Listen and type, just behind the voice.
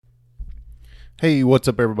Hey, what's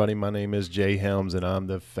up, everybody? My name is Jay Helms, and I'm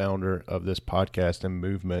the founder of this podcast and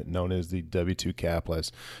movement known as the W2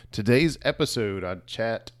 Capitalist. Today's episode, I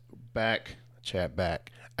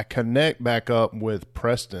connect back up with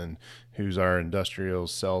Preston, who's our industrial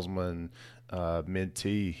salesman,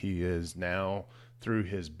 mentee. He is now through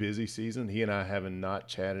his busy season. He and I haven't not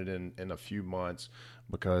chatted in a few months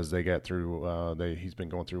because they got through. He's been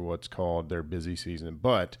going through what's called their busy season,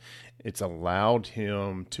 but it's allowed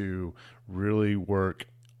him to really work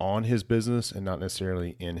on his business and not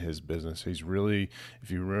necessarily in his business. He's really, if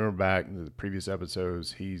you remember back in the previous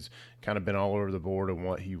episodes, he's kind of been all over the board on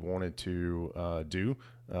what he wanted to do,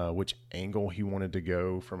 which angle he wanted to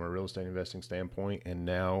go from a real estate investing standpoint. And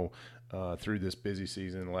now through this busy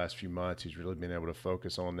season, the last few months, he's really been able to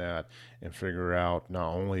focus on that and figure out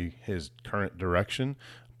not only his current direction,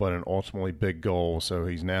 but an ultimately big goal. So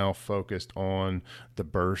he's now focused on the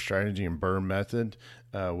BRRRR strategy and BRRRR method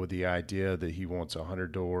with the idea that he wants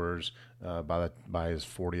 100 doors by his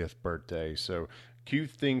 40th birthday. So few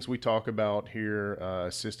things we talk about here,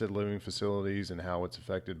 assisted living facilities and how it's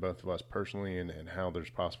affected both of us personally and how there's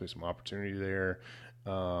possibly some opportunity there.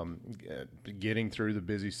 Getting through the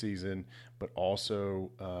busy season, but also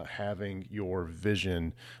having your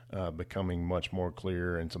vision becoming much more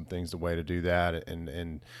clear and some things, the way to do that,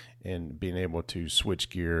 and being able to switch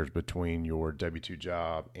gears between your W-2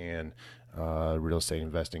 job and real estate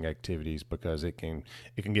investing activities, because it can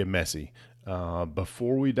get messy.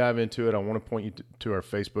 Before we dive into it, I want to point you to our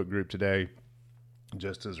Facebook group today.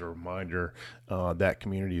 Just as a reminder, that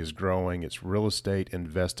community is growing. It's real estate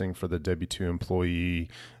investing for the W-2 employee.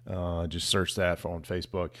 Just search that on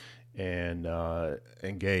Facebook and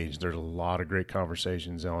engage. There's a lot of great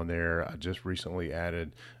conversations on there. I just recently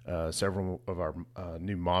added several of our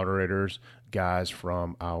new moderators, guys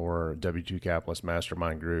from our W2 Capitalist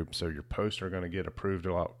Mastermind group. So your posts are going to get approved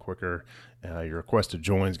a lot quicker. Your request to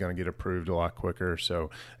join is going to get approved a lot quicker. So,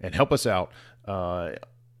 and help us out.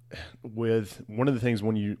 With one of the things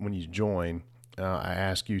when you join, I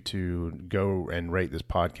ask you to go and rate this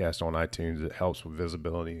podcast on iTunes. It helps with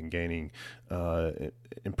visibility and gaining,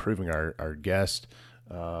 improving our guest,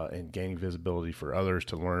 and gaining visibility for others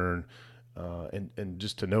to learn, and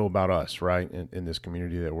just to know about us, right, in this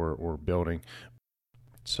community that we're building.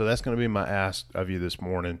 So that's going to be my ask of you this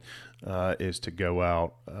morning, is to go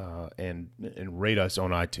out and rate us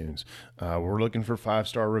on iTunes. We're looking for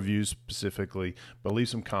 5-star reviews specifically, but leave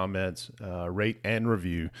some comments, rate and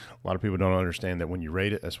review. A lot of people don't understand that when you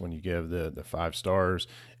rate it, that's when you give the 5 stars,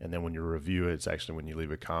 and then when you review it, it's actually when you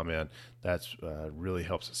leave a comment. That's really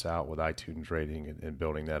helps us out with iTunes rating and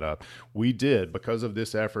building that up. We did, because of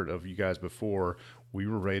this effort of you guys before, we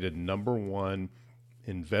were rated #1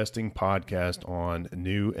 investing podcast on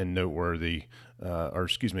new and noteworthy, on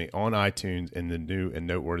iTunes in the new and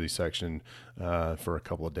noteworthy section for a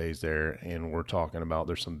couple of days there. And we're talking about,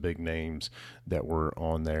 there's some big names that were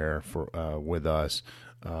on there for with us,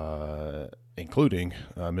 including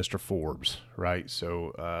Mr. Forbes, right?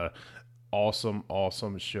 So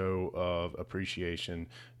awesome show of appreciation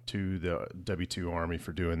to the W2 Army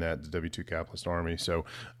for doing that, the W2 Capitalist Army. So,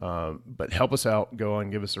 but help us out, go on,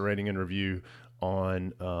 give us a rating and review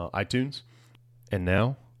on iTunes. And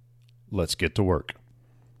now let's get to work.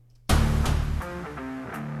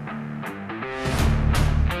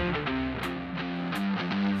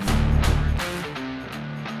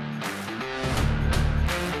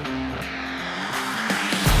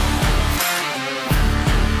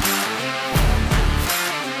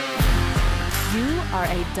 You are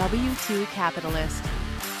a W-2 capitalist.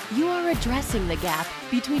 You are addressing the gap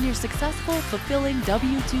between your successful, fulfilling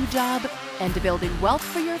W-2 job and building wealth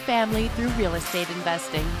for your family through real estate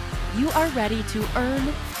investing. You are ready to earn,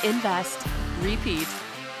 invest, repeat.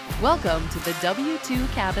 Welcome to the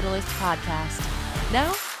W-2 Capitalist Podcast.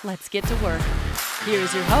 Now, let's get to work.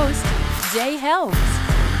 Here's your host, Jay Helms.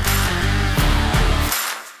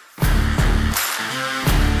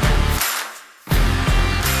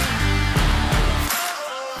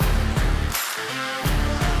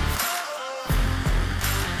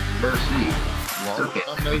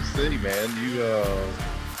 No see, man.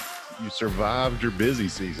 You survived your busy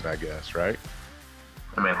season, I guess, right?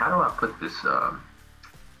 I mean, how do I put this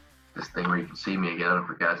this thing where you can see me again? I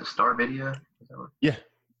forgot to start video. Yeah.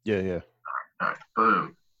 All right,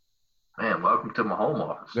 boom. Man, welcome to my home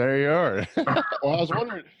office. There you are. Well, I was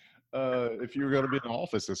wondering if you were going to be in the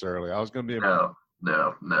office this early. I was going to be in No,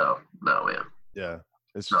 man. Yeah.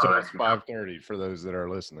 It's 5:30 for those that are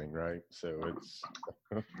listening, right? So it's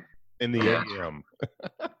in the AM.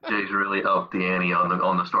 Jay's really upped the ante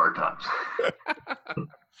on the start times.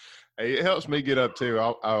 It helps me get up too.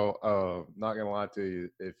 I'll not gonna lie to you.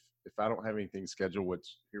 If I don't have anything scheduled,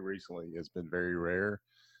 which here recently has been very rare,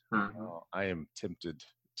 I am tempted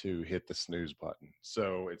to hit the snooze button.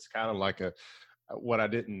 So it's kind of like what I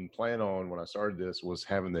didn't plan on when I started this was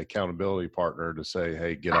having the accountability partner to say,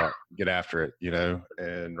 "Hey, get up, get after it,"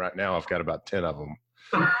 And right now I've got about 10 of them.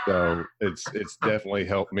 So it's definitely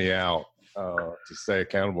helped me out to stay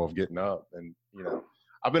accountable of getting up. And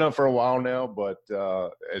I've been up for a while now, but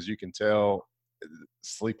as you can tell,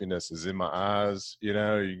 sleepiness is in my eyes. You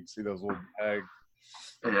can see those little bags.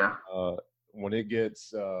 Yeah. When it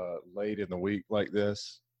gets late in the week like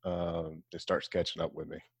this, it starts catching up with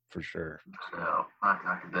me for sure. So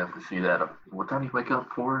I can definitely see that. What time do you wake up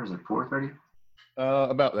for? Is it 4:30?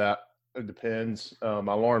 About that. It depends.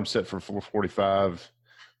 My alarm's set for 4:45.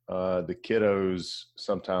 The kiddos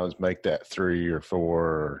sometimes make that 3 or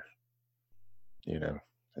 4.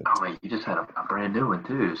 Oh wait, you just had a brand new one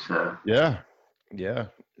too. So yeah.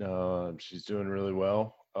 She's doing really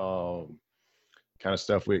well. Kind of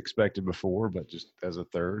stuff we expected before, but just as a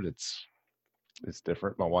third, it's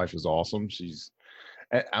different. My wife is awesome.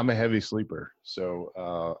 I'm a heavy sleeper, so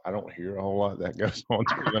I don't hear a whole lot that goes on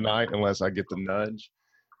through the night unless I get the nudge.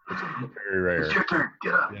 It's very rare. It's your turn.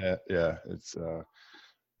 Get up. Yeah. It's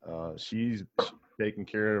she's taking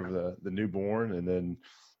care of the newborn, and then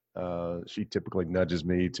she typically nudges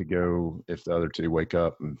me to go if the other two wake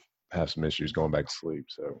up and have some issues going back to sleep.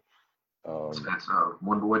 So that's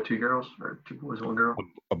one boy, 2 girls, or 2 boys, 1 girl.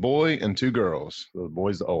 A boy and 2 girls. The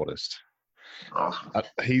boy's the oldest. Awesome.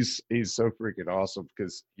 He's so freaking awesome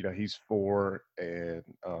because he's 4, and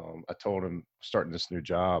I told him starting this new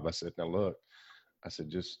job. I said, "Now look," I said,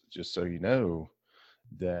 just so you know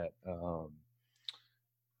that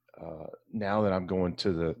now that I'm going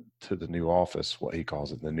to the new office, what he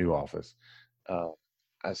calls it, the new office.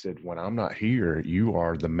 I said, when I'm not here, you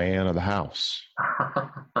are the man of the house.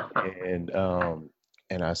 And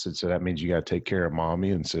I said, so that means you got to take care of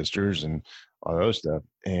mommy and sisters and all those stuff.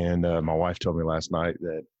 And my wife told me last night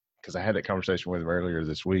that, because I had that conversation with him earlier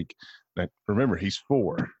this week, that remember, he's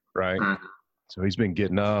 4, right? So he's been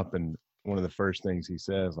getting up, and one of the first things he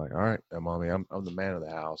says, like, all right, mommy, I'm the man of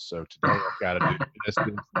the house. So today I've got to do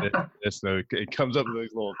this. So it comes up with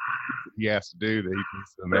these little he has to do that he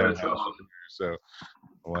thinks the man of the house should do. So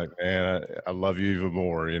I'm like, man, I love you even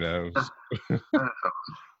more,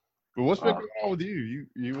 But what's been going on with you?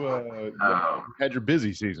 You had your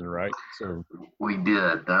busy season, right? So we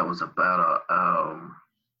did. That was about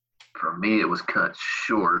for me, it was cut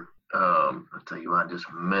short. I'll tell you why in just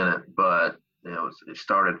a minute, but it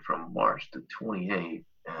started from March the 28th,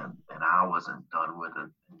 and I wasn't done with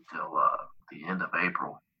it until the end of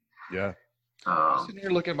April. Yeah. I'm sitting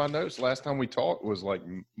here looking at my notes. Last time we talked was like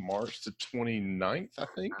March the 29th, I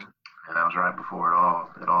think. And that was right before it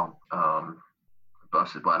all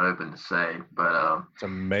busted wide open to say. But it's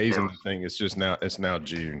amazing to think it's now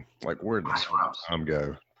June. Like, where did time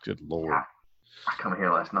go? Good Lord. I come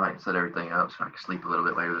here last night and set everything up so I could sleep a little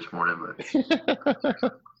bit later this morning, but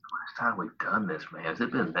last time we've done this, man, has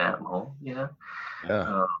it been that long? Yeah.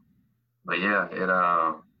 But yeah,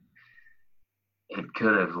 it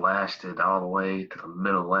could have lasted all the way to the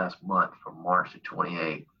middle of last month, from March to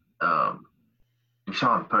 28th. You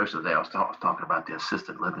saw in the post today, I was talking about the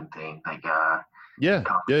assisted living thing. That guy. Yeah.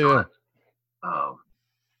 My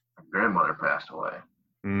grandmother passed away.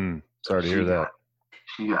 Sorry to hear that.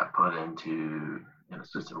 She got put into an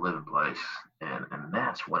assisted living place, and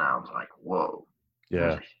that's when I was like, whoa. Yeah.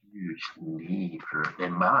 There's a huge need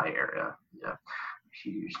in my area. Yeah.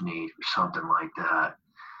 Huge need for something like that.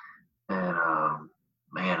 And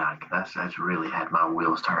man, that's really had my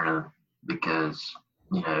wheels turning, because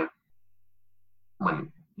when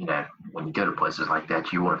you go to places like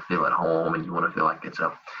that, you want to feel at home, and you want to feel like it's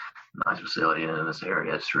a nice facility. And in this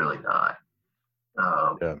area, it's really not.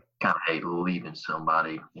 Kind of hate leaving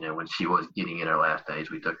somebody. When she was getting in her last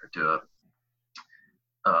days, we took her to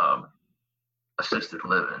a assisted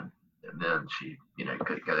living, and then she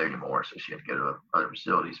couldn't go there anymore, so she had to go to other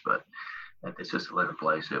facilities. But at the assisted living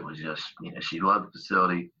place, it was just she loved the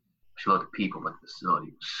facility, she loved the people, but the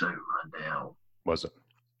facility was so run down. Was it?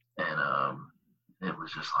 And it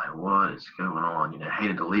was just like, what is going on?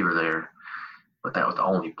 Hated to leave her there, but that was the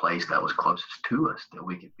only place that was closest to us that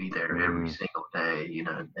we could be there every single day,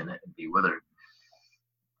 and be with her.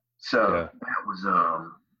 So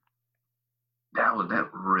that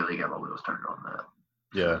really got my wheels turned on that.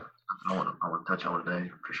 Yeah. So I want to touch on today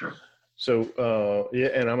for sure. So,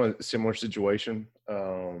 and I'm a similar situation.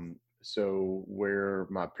 So where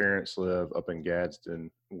my parents live up in Gadsden,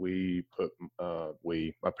 we put,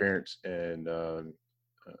 my parents and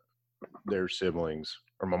their siblings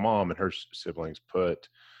or my mom and her siblings put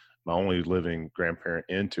my only living grandparent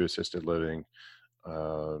into assisted living.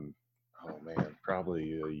 Oh man,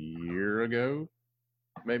 probably a year ago,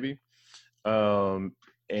 maybe.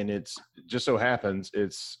 And it's just so happens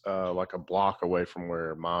it's like a block away from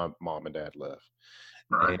where my mom and dad live.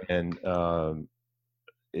 Right. And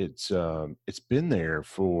it's been there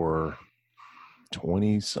for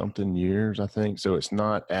 20 something years, I think. So it's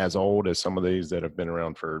not as old as some of these that have been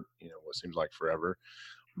around for, what seems like forever.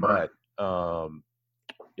 Right. But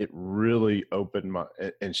it really opened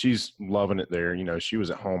and she's loving it there. She was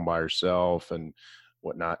at home by herself and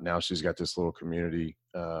whatnot. Now she's got this little community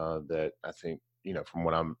that I think, from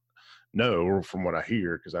what or from what I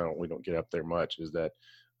hear, because we don't get up there much, is that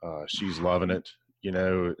she's loving it,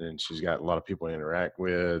 and she's got a lot of people to interact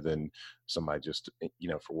with, and somebody just,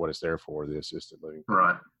 for what it's there for, the assisted living.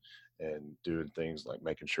 Right. And doing things like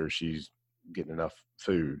making sure she's getting enough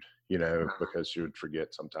food, because she would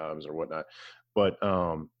forget sometimes or whatnot. But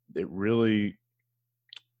it really,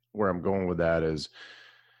 where I'm going with that is,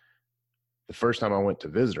 the first time I went to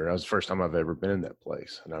visit her, that was the first time I've ever been in that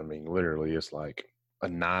place. And I mean, literally, it's like a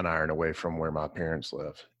 9-iron away from where my parents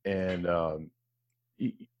live. And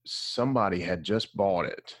somebody had just bought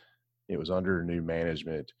it. It was under new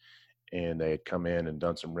management, and they had come in and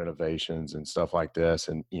done some renovations and stuff like this.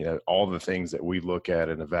 And, all the things that we look at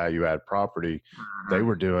in a value add property, they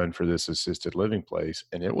were doing for this assisted living place.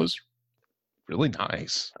 And it was really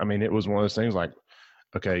nice. I mean, it was one of those things like,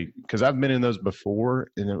 okay, because I've been in those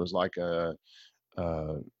before, and it was like an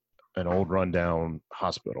old rundown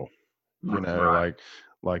hospital, Right.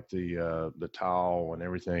 like the tile and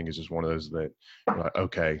everything is just one of those that, like,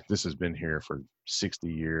 okay, this has been here for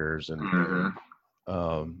 60 years. And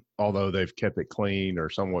although they've kept it clean or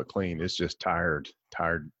somewhat clean, it's just tired,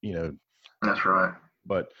 That's right.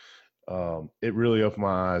 But it really opened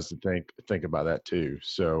my eyes to think about that too.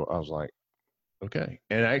 So I was like, okay.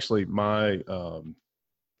 And actually my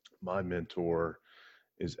mentor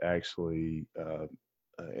is actually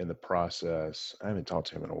in the process. I haven't talked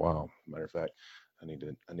to him in a while. Matter of fact, I need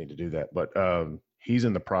to do that. But he's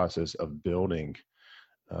in the process of developing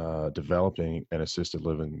an assisted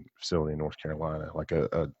living facility in North Carolina, like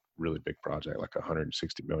a really big project, like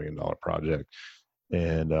 $160 million project.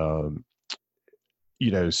 And,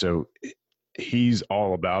 so he's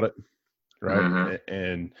all about it. Right.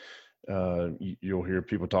 And you'll hear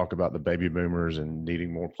people talk about the baby boomers and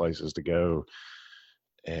needing more places to go.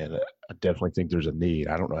 And I definitely think there's a need.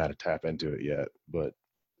 I don't know how to tap into it yet, but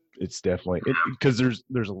it's definitely because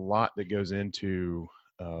there's a lot that goes into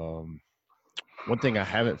one thing I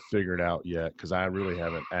haven't figured out yet, because I really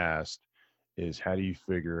haven't asked, is how do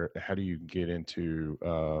you get into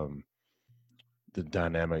the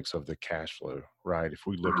dynamics of the cash flow, right? If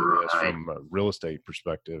we look at this from a real estate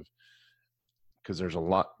perspective, because there's a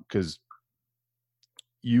lot, because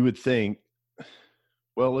you would think,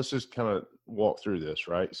 well, let's just kind of walk through this,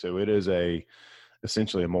 right? So it is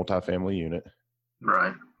essentially a multifamily unit.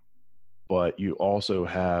 Right. But you also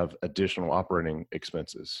have additional operating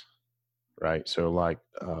expenses, right? So like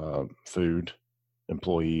food,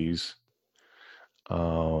 employees,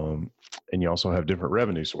 and you also have different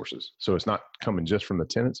revenue sources. So it's not coming just from the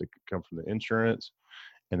tenants, it could come from the insurance.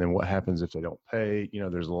 And then what happens if they don't pay?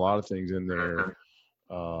 There's a lot of things in there.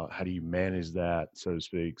 How do you manage that, so to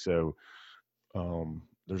speak? So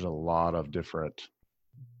there's a lot of different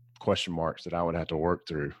question marks that I would have to work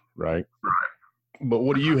through, right? But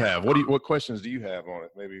what do you have? What questions do you have on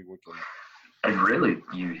it? Maybe we can. And really,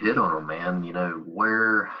 you hit on them, man.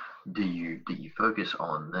 Where do you focus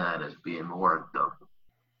on that as being more of the?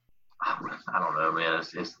 I don't know, man.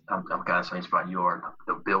 I'm kind of same spot you are.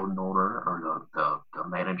 The building owner or the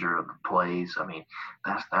manager of the place. I mean,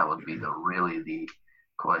 that would be the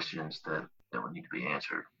questions that would need to be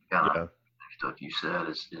answered. Kind of stuff you said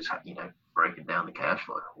is breaking down the cash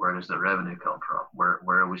flow. Where does the revenue come from?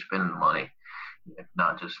 Where are we spending the money?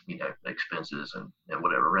 Not just expenses and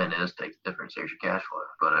whatever rent is, take the difference, there's your cash flow,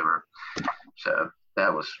 whatever. So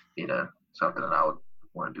that was something that I would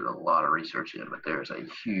want to do a lot of research in, but there's a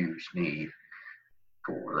huge need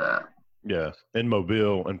for that. Yeah, in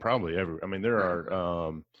Mobile and probably everywhere. I mean, there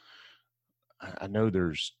are I know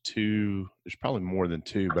there's probably more than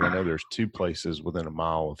two, but I know there's 2 places within a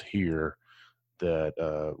mile of here that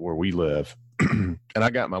where we live. And I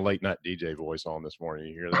got my late night DJ voice on this morning.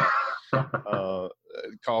 You hear that?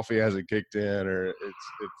 Coffee hasn't kicked in, or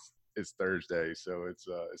it's Thursday, so it's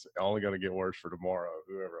only going to get worse for tomorrow.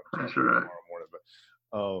 Whoever I'm talking to tomorrow morning, but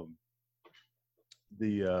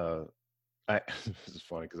this is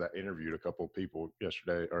funny because I interviewed a couple of people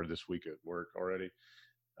yesterday or this week at work already,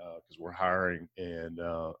 because we're hiring, and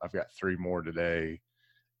I've got 3 more today.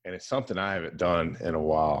 and it's something I haven't done in a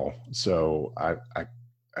while. So I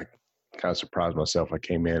kind of surprised myself. I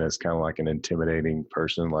came in as kind of like an intimidating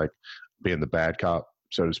person, like being the bad cop,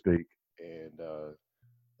 so to speak. And,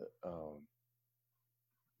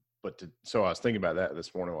 so I was thinking about that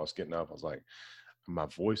this morning while I was getting up. I was like, my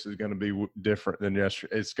voice is going to be different than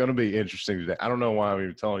yesterday. It's going to be interesting today. I don't know why I'm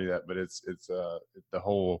even telling you that, but it's the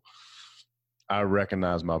whole, I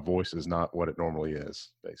recognize my voice is not what it normally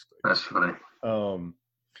is, basically. That's funny.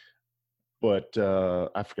 But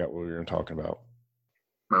I forgot what we were talking about.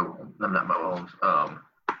 I'm not mobile homes.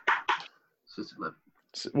 Assisted living.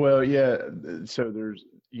 Well, yeah. So there's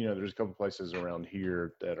a couple places around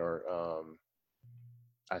here that are,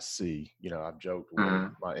 I see, I've joked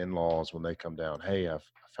with my in-laws when they come down, hey, I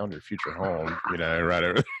found your future home, right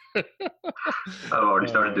over there. I've already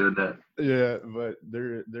started doing that. Yeah, but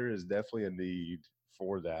there is definitely a need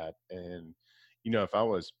for that. And, if I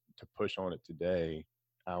was to push on it today,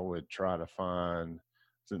 I would try to find,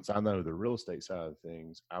 since I know the real estate side of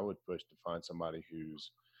things, I would push to find somebody who's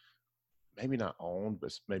maybe not owned,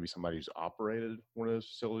 but maybe somebody who's operated one of those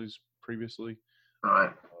facilities previously. All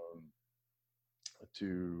right.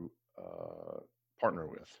 To partner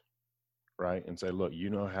with, right? And say, look, you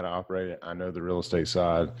know how to operate it. I know the real estate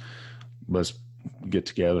side. Let's get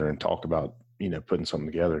together and talk about, putting something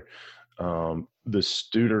together. The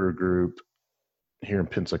Studer Group here in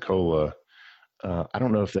Pensacola, I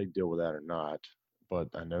don't know if they deal with that or not, but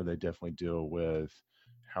I know they definitely deal with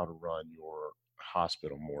how to run your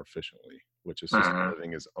hospital more efficiently, which assisted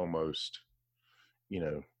living is almost,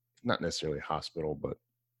 not necessarily a hospital, but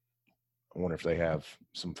I wonder if they have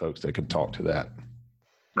some folks that could talk to that.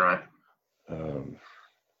 Right. But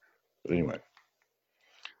anyway.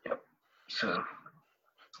 Yep. So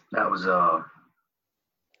that was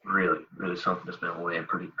really, really something that's been weighing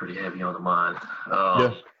pretty heavy on the mind.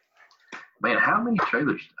 Yeah. Man, how many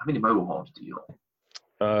mobile homes do you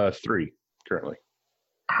own? 3 currently.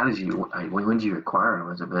 How did when did you acquire them?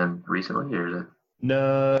 Has it been recently or is it?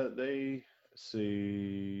 No, I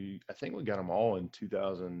think we got them all in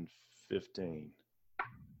 2015.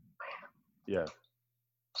 Yeah.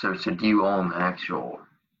 So do you own the actual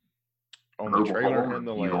the trailer and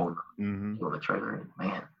the land? You own the trailer,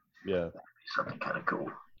 man. Yeah. That'd be something kind of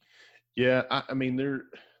cool. Yeah, I mean they're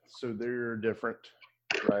different,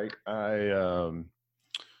 right?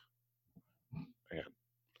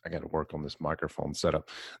 I got to work on this microphone setup.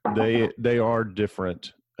 They are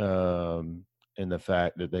different in the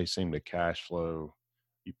fact that they seem to cash flow.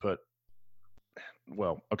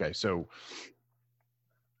 So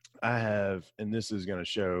I have, and this is going to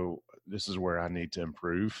show, this is where I need to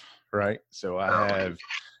improve, right? So I have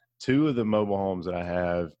 2 of the mobile homes that I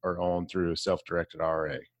have are on through a self-directed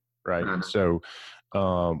IRA, right? Mm-hmm. So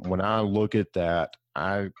when I look at that,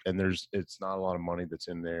 it's not a lot of money that's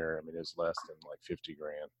in there. I mean, it's less than like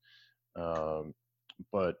 $50,000.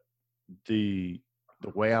 But the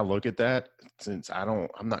way I look at that, since I'm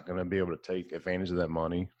not going to be able to take advantage of that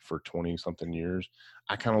money for 20 something years,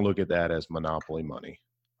 I kind of look at that as monopoly money.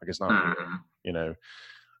 Like it's not,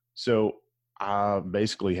 So I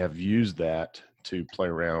basically have used that to play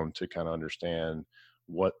around to kind of understand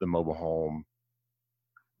what the mobile home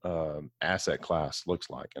asset class looks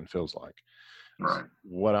like and feels like. Right.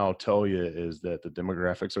 What I'll tell you is that the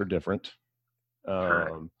demographics are different.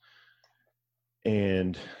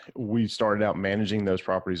 And we started out managing those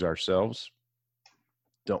properties ourselves.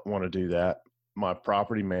 Don't want to do that. My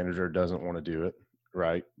property manager doesn't want to do it,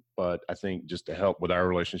 right? But I think just to help with our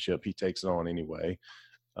relationship, he takes it on anyway.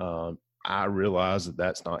 I realize that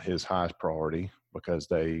that's not his highest priority because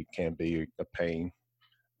they can be a pain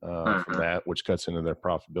from that, which cuts into their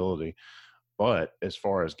profitability. But as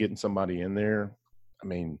far as getting somebody in there, I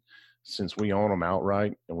mean, since we own them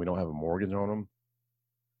outright and we don't have a mortgage on them,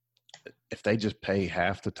 if they just pay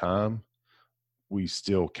half the time, we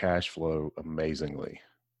still cash flow amazingly.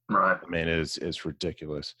 Right. I mean, it's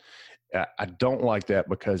ridiculous. I don't like that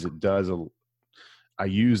because I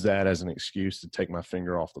use that as an excuse to take my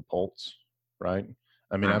finger off the pulse, right?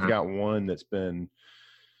 I mean, I've got one that's been,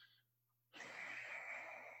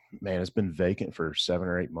 it's been vacant for 7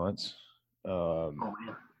 or 8 months.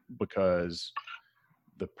 Because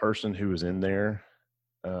the person who was in there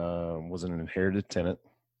was an inherited tenant.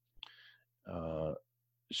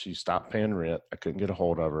 She stopped paying rent. I couldn't get a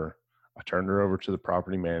hold of her. I turned her over to the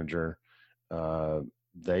property manager.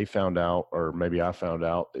 They found out, or maybe I found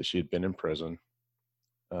out, that she had been in prison.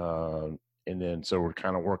 And then, so we're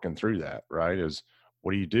kind of working through that, right?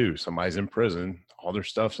 What do you do? Somebody's in prison. All their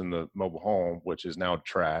stuff's in the mobile home, which is now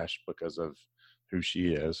trash because of who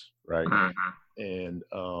she is, right? And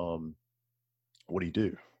what do you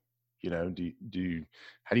do? You know,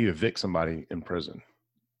 how do you evict somebody in prison?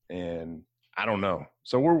 And I don't know.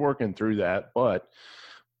 So we're working through that, but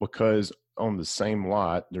because on the same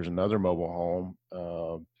lot, there's another mobile home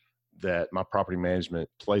that my property management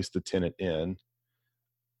placed the tenant in,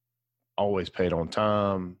 always paid on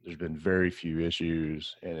time. There's been very few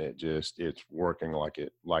issues, and it's working like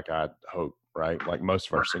I'd hope, right? Like most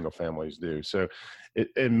of our single families do. So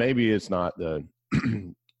maybe it's not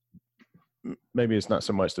maybe it's not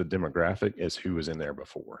so much the demographic as who was in there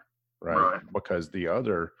before, right? Because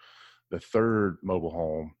the third mobile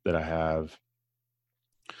home that I have,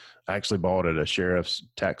 I actually bought at a sheriff's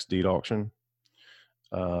tax deed auction.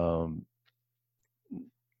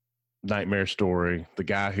 Nightmare story. The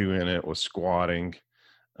guy who in it was squatting.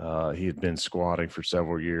 He had been squatting for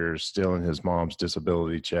several years, stealing his mom's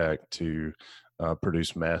disability check to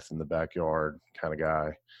produce meth in the backyard kind of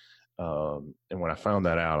guy. And when I found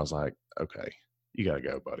that out, I was like, okay, you got to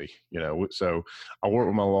go, buddy. You know, so I worked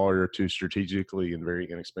with my lawyer to strategically and very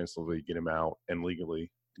inexpensively get him out and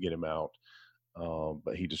legally get him out.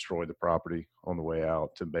 But he destroyed the property on the way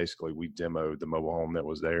out. To basically, we demoed the mobile home that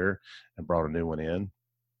was there and brought a new one in.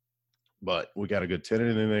 But we got a good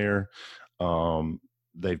tenant in there.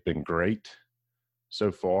 They've been great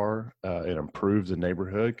so far. It improved the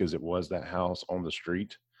neighborhood because it was that house on the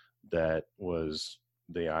street that was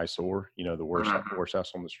the eyesore, you know, the worst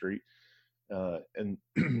house on the street. And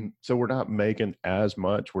so we're not making as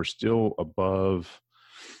much. We're still above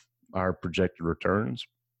our projected returns.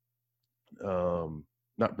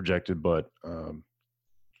 Not projected, but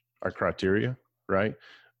our criteria, right?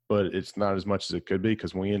 But it's not as much as it could be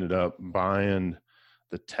because we ended up buying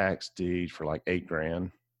the tax deed for like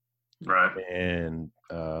 $8,000. Right. And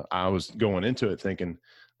I was going into it thinking,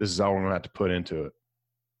 this is all we're gonna have to put into it,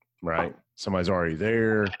 right? Somebody's already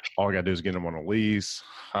there. All I gotta do is get him on a lease.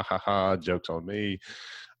 Ha ha ha, joke's on me.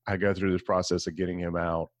 I go through this process of getting him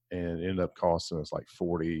out, and it ended up costing us like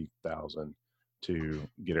 $40,000 to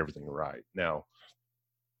get everything right. Now,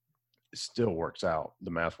 it still works out.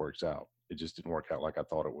 The math works out. It just didn't work out like I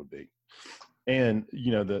thought it would be. And,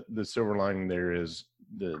 you know, the silver lining there is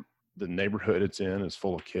the neighborhood it's in is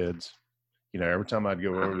full of kids. You know, every time I'd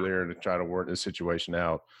go over there to try to work this situation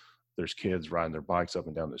out, there's kids riding their bikes up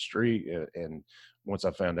and down the street. And once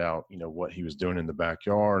I found out, you know, what he was doing in the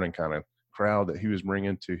backyard and kind of crowd that he was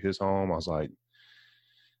bringing to his home, I was like,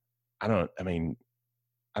 I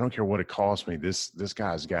don't care what it costs me. This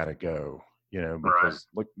guy's got to go, you know, because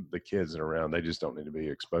look, the kids that are around, they just don't need to be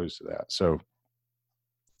exposed to that. So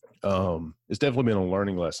it's definitely been a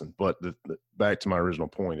learning lesson. But back to my original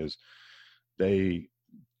point is they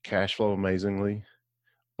cash flow amazingly,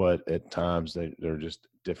 but at times they're just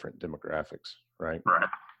different demographics, right? Right.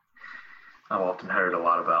 I've often heard a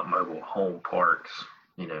lot about mobile home parks,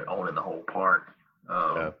 you know, owning the whole park.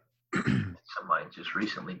 Yeah. Somebody just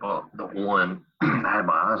recently bought the one I had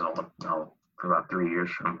my eyes on for about 3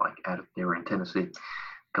 years from they were in Tennessee,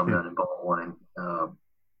 come down and bought one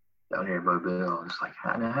down here in Mobile. It's like,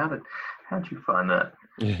 how'd you find that?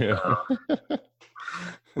 Yeah.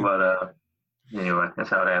 But anyway, that's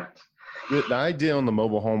how it happens. The idea on the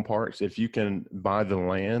mobile home parks, if you can buy the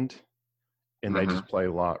land and they just play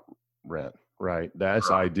lot rent, right? That's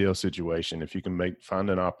the ideal situation. If you can find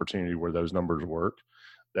an opportunity where those numbers work,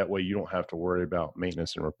 that way you don't have to worry about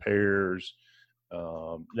maintenance and repairs.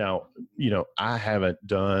 Now, you know, I haven't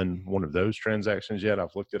done one of those transactions yet.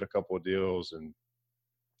 I've looked at a couple of deals, and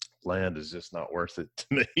land is just not worth it to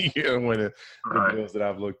me, you know, when the deals that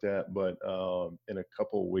I've looked at. But in a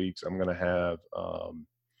couple of weeks, I'm going to have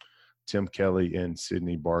Tim Kelly and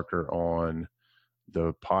Sydney Barker on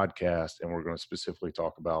the podcast, and we're going to specifically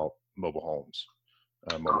talk about mobile homes,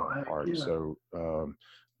 mobile home parks. Yeah. So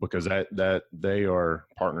because that they are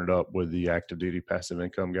partnered up with the active duty passive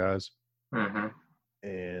income guys,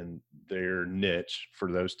 and their niche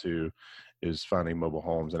for those two is finding mobile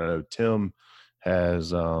homes. And I know Tim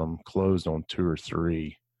has closed on 2 or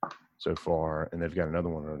 3 so far, and they've got another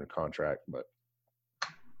one under contract. But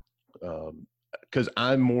because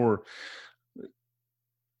I'm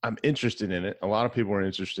interested in it. A lot of people are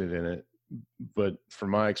interested in it, but from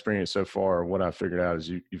my experience so far, what I figured out is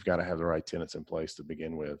you've got to have the right tenants in place to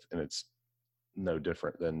begin with, and it's no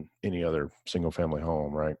different than any other single family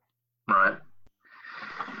home, right? Right.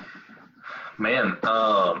 Man,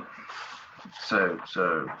 so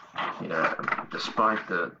you know, despite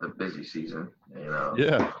the busy season, you know,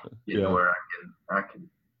 where I can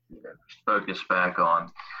you know, focus back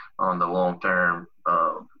on the long term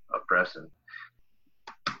of Preston.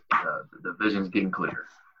 The vision's getting clear.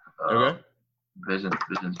 Okay. Vision's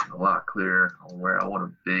a lot clearer on where I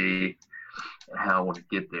want to be and how I want to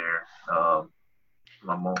get there.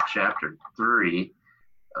 I'm on chapter 3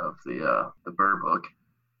 of the Bird Book.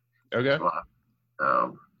 Okay.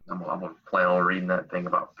 So I'm gonna plan on reading that thing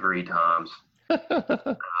about 3 times.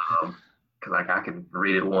 Because like I can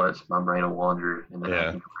read it once, my brain will wander, and then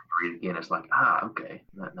I can read it again. It's like, okay,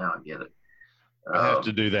 now I get it. I have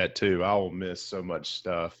to do that too. I will miss so much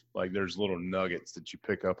stuff. Like there's little nuggets that you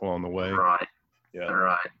pick up along the way. Right. Yeah.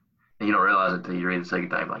 Right. And you don't realize it until you read the second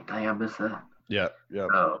time. Like, dang, I missed that. Yeah. Yeah.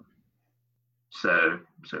 So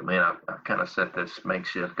man, I've kind of set this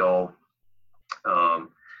makeshift goal. I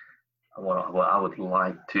would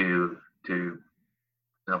like to.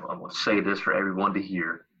 I'm going to say this for everyone to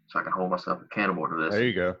hear, so I can hold myself accountable to this. There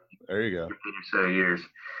you go. 15 or so years,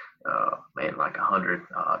 man, like 100.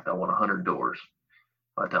 I want 100 doors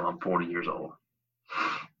by the time I'm 40 years old.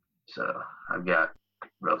 So I've got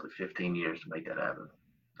roughly 15 years to make that happen.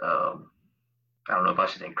 I don't know if I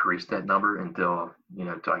should increase that number until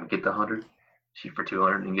I can get the 100. Shoot for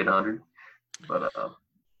 200 and get 100. But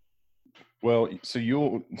well, so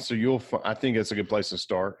you'll. I think it's a good place to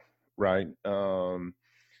start, right?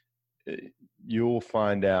 You'll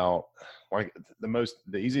find out. Like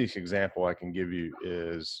the easiest example I can give you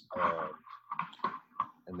is,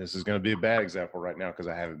 and this is going to be a bad example right now because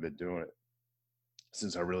I haven't been doing it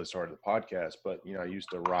since I really started the podcast. But I used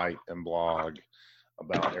to write and blog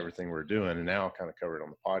about everything we're doing, and now I kind of cover it on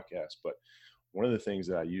the podcast. But one of the things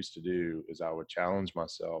that I used to do is I would challenge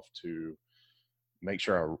myself to make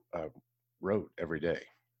sure I wrote every day.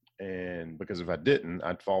 And because if I didn't,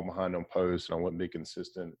 I'd fall behind on posts and I wouldn't be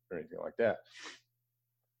consistent or anything like that.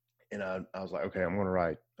 And I was like, okay, I'm going to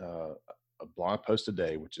write a blog post a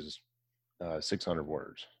day, which is 600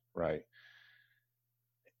 words, right?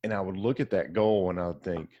 And I would look at that goal and I would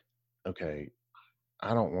think, okay,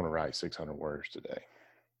 I don't want to write 600 words today.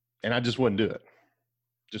 And I just wouldn't do it.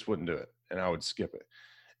 And I would skip it.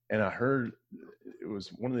 And I heard it was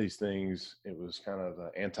one of these things, it was kind of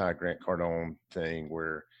an anti-Grant Cardone thing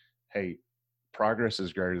where, hey, progress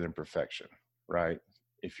is greater than perfection, right?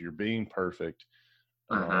 If you're being perfect,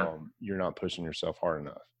 you're not pushing yourself hard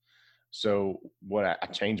enough. So I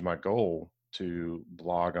changed my goal to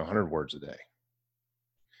blog 100 words a day.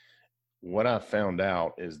 What I found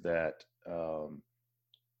out is that,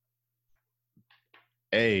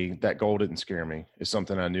 that goal didn't scare me. It's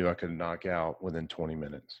something I knew I could knock out within 20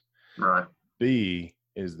 minutes. Right. B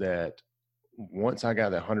is that once I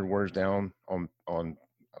got that 100 words down on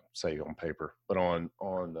say on paper, but on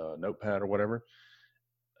notepad or whatever,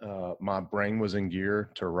 my brain was in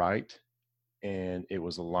gear to write, and it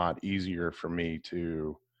was a lot easier for me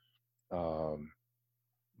to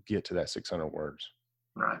get to that 600 words.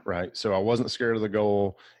 Right. So I wasn't scared of the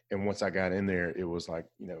goal. And once I got in there, it was like,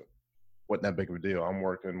 wasn't that big of a deal. I'm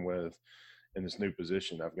working with, in this new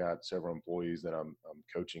position, I've got several employees that I'm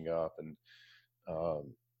coaching up, and,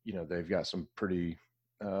 they've got some pretty,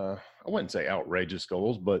 I wouldn't say outrageous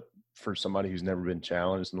goals, but for somebody who's never been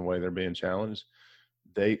challenged in the way they're being challenged,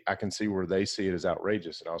 I can see where they see it as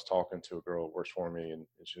outrageous. And I was talking to a girl who works for me, and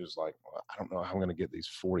she was like, well, I don't know how I'm going to get these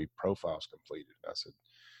 40 profiles completed. And I said,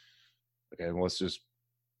 okay, well, let's just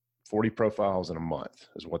 40 profiles in a month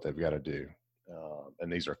is what they've got to do.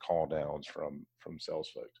 And these are call downs from sales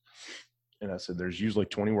folks. And I said, there's usually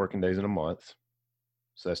 20 working days in a month.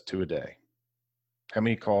 So that's 2 a day. How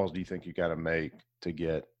many calls do you think you got to make to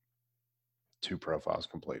get 2 profiles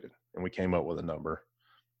completed? And we came up with a number.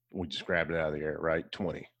 We just grabbed it out of the air, right?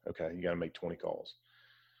 20. Okay. You got to make 20 calls.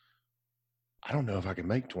 I don't know if I can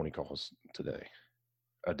make 20 calls a day.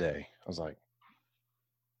 I was like,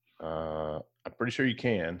 I'm pretty sure you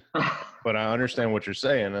can, but I understand what you're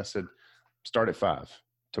saying. I said, start at 5.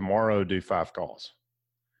 Tomorrow, do 5 calls.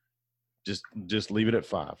 Just leave it at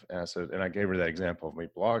 5. And I said, and I gave her that example of me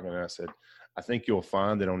blogging. And I said, I think you'll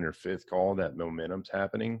find that on your 5th call, that momentum's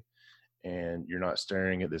happening, and you're not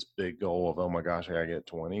staring at this big goal of, oh my gosh, I gotta get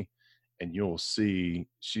 20. And you'll see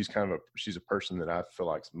she's a person that I feel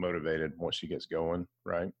like is motivated once she gets going.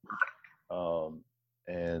 Right.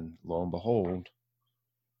 And lo and behold,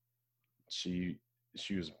 she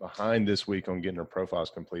was behind this week on getting her profiles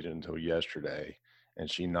completed until yesterday,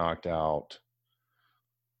 and she knocked out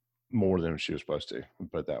more than she was supposed to,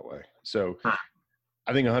 put it that way. So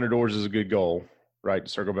I think 100 doors is a good goal, right? To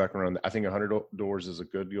circle back around, I think 100 doors is a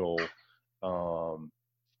good goal.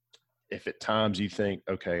 If at times you think,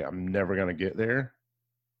 okay, I'm never going to get there,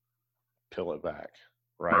 peel it back,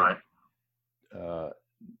 right?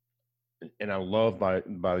 And I love by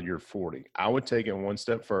year 40, I would take it one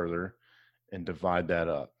step further and divide that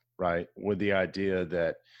up, right? With the idea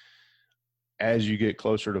that as you get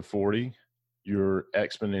closer to 40, you're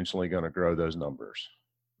exponentially going to grow those numbers.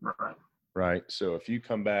 Right. Right. So if you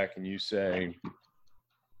come back and you say,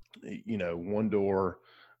 one door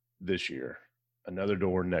this year, another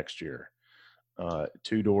door next year,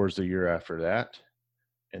 2 doors the year after that,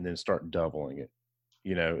 and then start doubling it.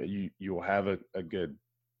 You'll have a good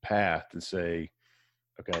path to say,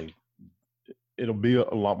 okay, it'll be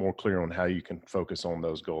a lot more clear on how you can focus on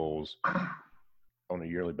those goals on a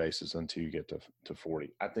yearly basis until you get to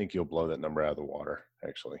 40. I think you'll blow that number out of the water,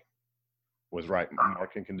 actually, with right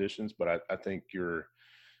market conditions. But I think you're,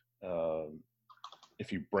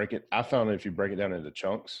 if you break it, I found that if you break it down into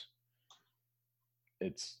chunks,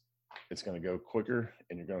 it's going to go quicker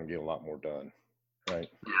and you're going to get a lot more done. Right.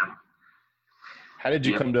 Yeah. How did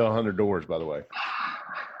you come to 100 doors, by the way?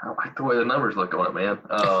 I don't like the way the numbers look on it, man.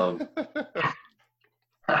 I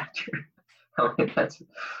mean, that's,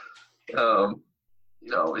 I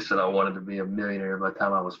always said I wanted to be a millionaire by the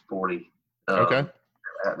time I was 40. Okay.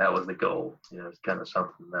 That was the goal. It's kind of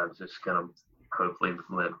something that was just going to hopefully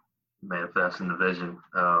manifest in the vision.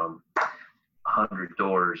 100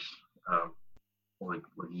 doors would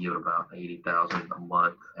yield about $80,000 a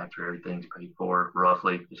month after everything's paid for,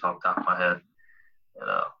 roughly, just off the top of my head. And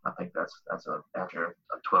I think that's after a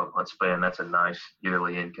 12-month span, that's a nice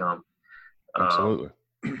yearly income. Absolutely.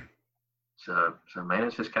 So man,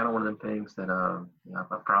 it's just kind of one of them things that I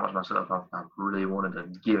promised myself I really wanted to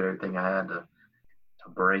give everything I had to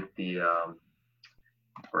break the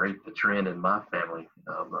trend in my family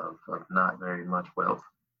of not very much wealth.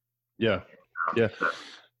 Yeah. Yeah.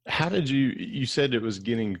 How did you said it was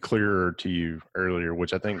getting clearer to you earlier,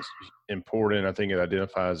 which I think is important. I think it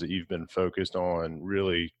identifies that you've been focused on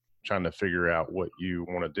really trying to figure out what you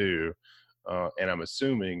want to do. And I'm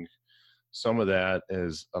assuming some of that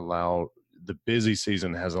has allowed, the busy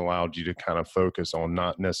season has allowed you to kind of focus on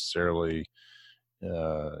not necessarily,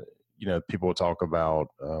 people talk about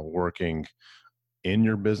working in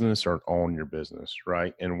your business or on your business,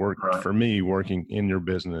 right? And for me, working in your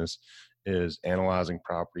business is analyzing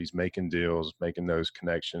properties, making deals, making those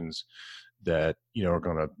connections that, are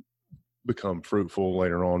going to become fruitful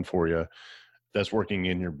later on for you. That's working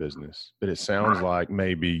in your business. But it sounds like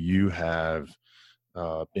maybe you have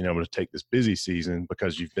been able to take this busy season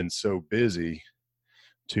because you've been so busy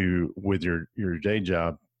with your day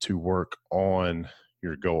job to work on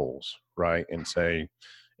your goals, right? And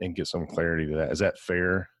get some clarity to that. Is that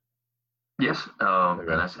fair? Yes, and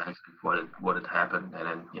that's actually what had happened,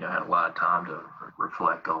 and then I had a lot of time to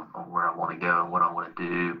reflect on where I want to go and what I want to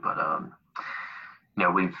do. But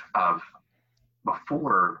I've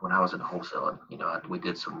before, when I was in wholesaling, we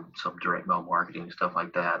did some direct mail marketing and stuff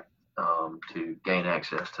like that to gain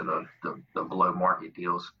access to the below market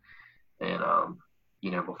deals, and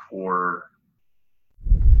before.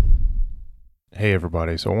 Hey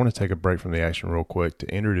everybody, so I want to take a break from the action real quick to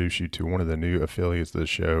introduce you to one of the new affiliates of the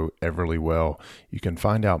show, Everlywell. You can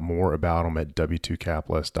find out more about them at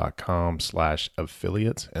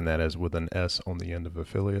w2capitalist.com/affiliates, and that is with an S on the end of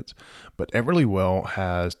affiliates. But Everlywell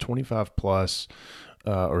has 25 plus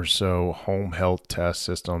or so home health test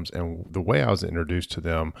systems, and the way I was introduced to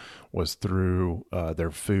them was through their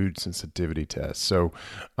food sensitivity test. So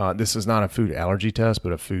this is not a food allergy test,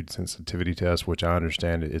 but a food sensitivity test, which I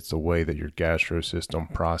understand it's the way that your gastro system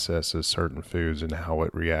processes certain foods and how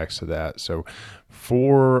it reacts to that. So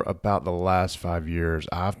for about the last 5 years,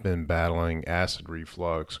 I've been battling acid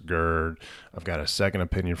reflux, GERD. I've got a second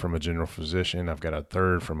opinion from a general physician. I've got a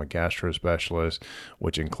third from a gastro specialist,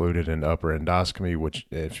 which included an upper endoscopy, which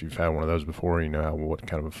if you've had one of those before, you know what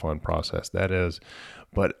kind of a fun process that is.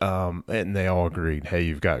 But, and they all agreed, hey,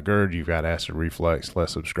 you've got GERD, you've got acid reflux,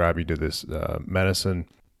 let's subscribe you to this medicine.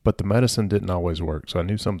 But the medicine didn't always work. So I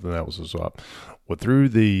knew something that was up. Well, through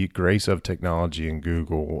the grace of technology and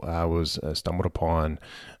Google, I was stumbled upon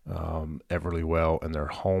Everlywell and their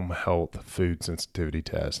home health food sensitivity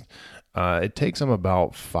test. It takes them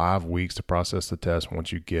about 5 weeks to process the test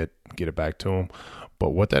once you get it back to them. But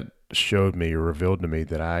what that showed me or revealed to me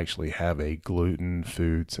that I actually have a gluten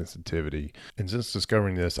food sensitivity. And since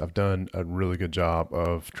discovering this, I've done a really good job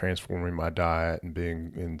of transforming my diet and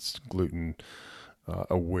being gluten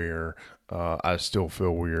aware. I still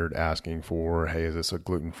feel weird asking for, hey, is this a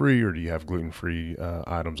gluten-free or do you have gluten-free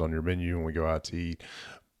items on your menu when we go out to eat?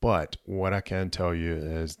 But what I can tell you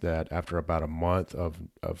is that after about a month of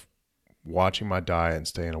watching my diet and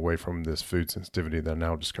staying away from this food sensitivity that I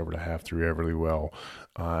now discovered I have through Everlywell,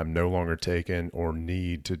 I'm no longer taking or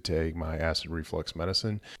need to take my acid reflux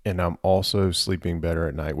medicine. And I'm also sleeping better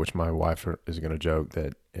at night, which my wife is going to joke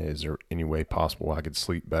that, is there any way possible I could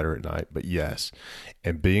sleep better at night? But yes.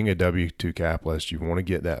 And being a W2 capitalist, you want to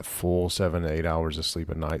get that full 7 to 8 hours of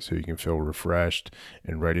sleep at night so you can feel refreshed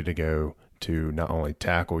and ready to go to not only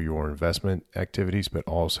tackle your investment activities, but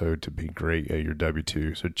also to be great at your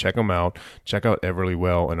W-2. So check them out. Check out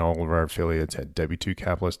Everlywell and all of our affiliates at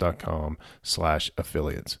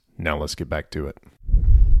w2capitalist.com/affiliates. Now let's get back to it.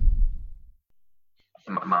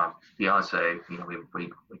 My fiance, we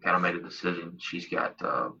kind of made a decision. She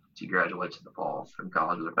graduates in the fall from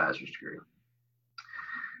college with a bachelor's degree.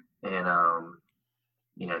 And,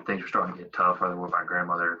 things were starting to get tough with my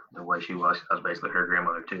grandmother, the way she was. I was basically her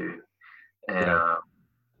grandmother too. And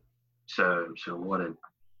so what did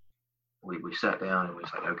we sat down and we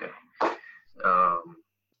said, okay,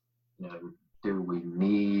 do we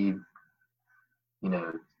need,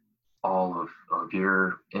 all of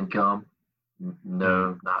your income?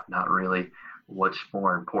 No, not really. What's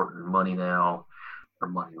more important, money now or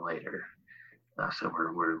money later? So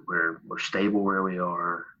we're stable where we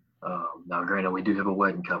are. Now, granted, we do have a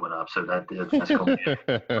wedding coming up, so that's going to be involved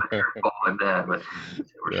in that. But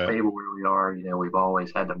we're stable where we are. We've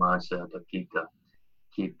always had the mindset to keep the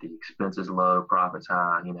expenses low, profits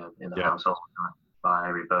high. In the household, buy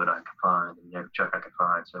every boat I can find and every truck I can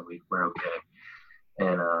find, so we're okay.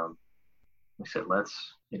 And we said,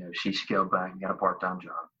 she scaled back and got a part-time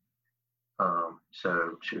job.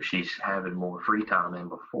 So she's having more free time than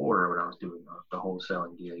before. When I was doing the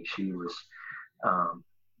wholesaling gig, she was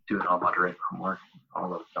doing all my direct marketing, all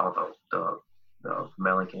the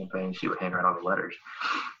mailing campaigns. She would handwrite all the letters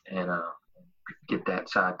and get that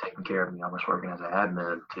side taken care of me. I was working as an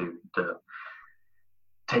admin to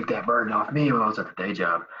take that burden off me when I was at the day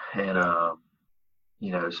job. And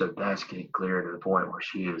so that's getting clear to the point where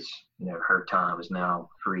she is, her time is now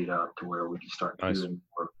freed up to where we can start doing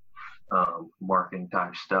more marketing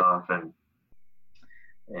type stuff. And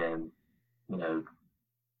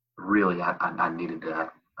really I needed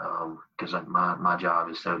that because my job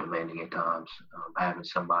is so demanding at times. Having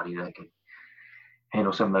somebody that can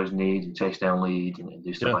handle some of those needs and chase down leads and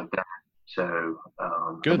do stuff like that. So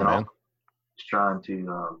good, man. Just trying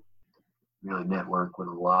to really network with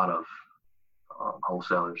a lot of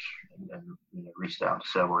wholesalers and reached out to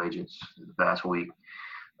several agents the past week.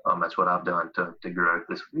 That's what I've done to grow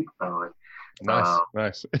this week, by the way. Nice.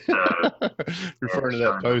 So, referring to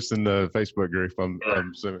that post in the Facebook group, I'm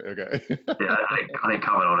assuming. Okay. Yeah, I didn't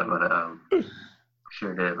comment on it, but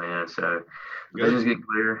sure did, man. So the vision's getting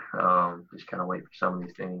clear. Just kind of wait for some of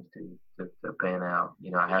these things to pan out.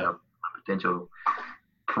 I had a potential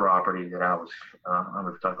property that I was I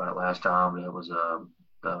remember talking about it last time. It was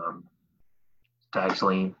tax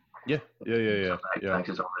lien. Yeah.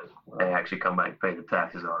 Taxes on it. They actually come back and pay the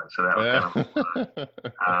taxes on it. So that was kind of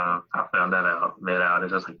I found that out mid-out.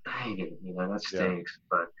 It's just like, dang it, that stinks.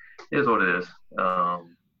 But it is what it is.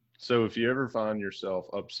 So if you ever find yourself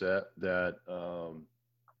upset that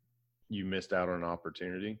you missed out on an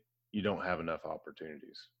opportunity, you don't have enough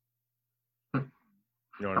opportunities. You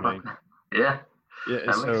know what I mean? Yeah.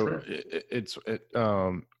 Yeah, so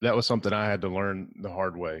that was something I had to learn the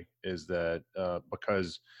hard way, is that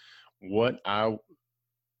because what let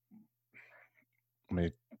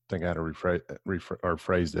me think how to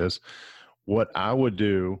phrase this. What I would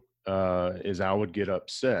do is I would get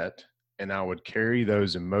upset and I would carry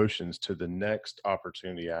those emotions to the next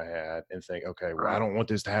opportunity I had and think, okay, well, I don't want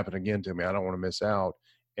this to happen again to me. I don't want to miss out.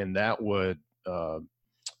 And that would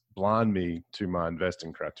blind me to my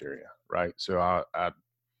investing criteria. Right. So I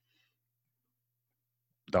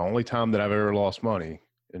the only time that I've ever lost money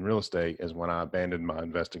in real estate is when I abandoned my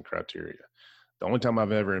investing criteria. The only time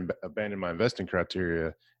I've ever abandoned my investing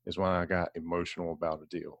criteria is when I got emotional about a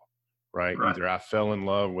deal, right? Either I fell in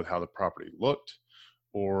love with how the property looked,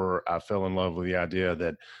 or I fell in love with the idea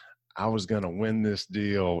that I was going to win this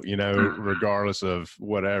deal, regardless of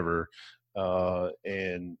whatever. So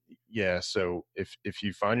if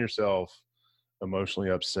you find yourself emotionally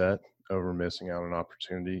upset over missing out on an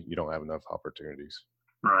opportunity, you don't have enough opportunities.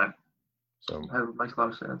 Right. So that makes a lot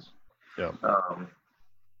of sense. Yeah.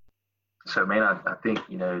 So man, I think,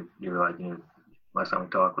 you were like, last time we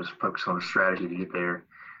talked was focused on the strategy to get there.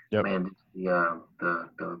 Yep. Man, the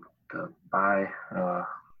buy,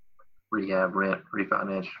 rehab, rent,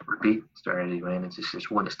 refinance, repeat strategy, man, it's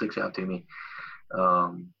just one that sticks out to me.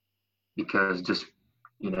 Because just,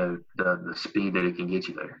 the speed that it can get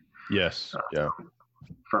you there. Yes. Yeah.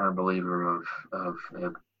 Firm believer of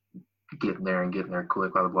getting there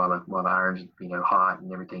quick while the iron's hot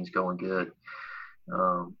and everything's going good.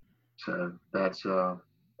 So that's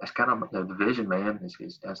kind of the vision, man.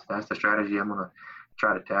 That's the strategy I'm gonna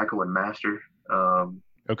try to tackle and master.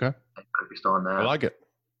 Okay. Focused on that. I like it.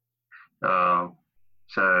 So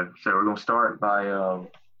we're gonna start by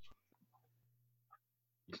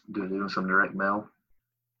doing some direct mail.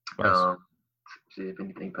 Nice. see if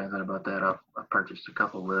anything finds out about that. I purchased a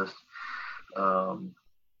couple lists. So,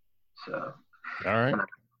 all right. And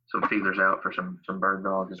some feelers out for some bird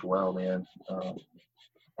dogs as well, man.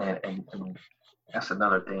 And that's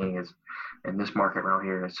another thing is, in this market around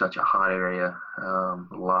here, it's such a hot area. A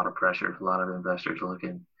lot of pressure, a lot of investors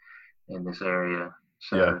looking in this area.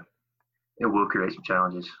 So it will create some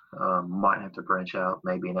challenges. Might have to branch out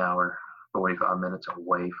maybe an hour, 45 minutes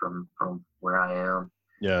away from where I am.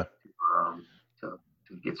 Yeah. To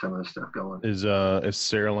get some of this stuff going. Is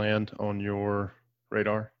Saraland on your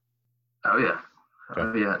radar? Oh yeah. Okay.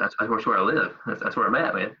 Oh yeah. That's where I live. That's where I'm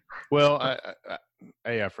at, man. Well,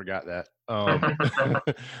 I forgot that.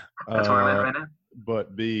 That's where I'm at right now.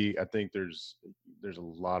 But B, I think there's a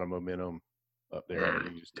lot of momentum up there. Yeah,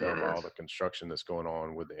 you just tell all the construction that's going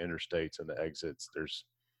on with the interstates and the exits.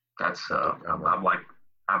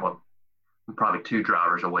 I'm probably 2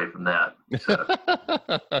 drivers away from that. So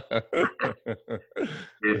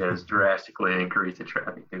it has drastically increased the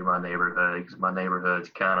traffic through my neighborhood, because my neighborhood's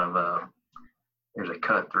kind of there's a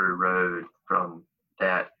cut through road from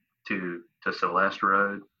that to Celeste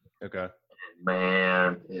Road. Okay. And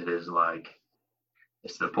man, it is like,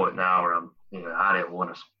 it's to the point now where I didn't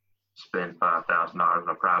want to spend $5,000 on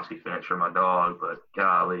a privacy fence for my dog, but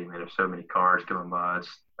golly, man, there's so many cars coming by.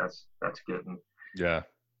 That's getting to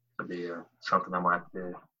be something I might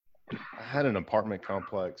do. I had an apartment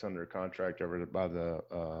complex under contract over by the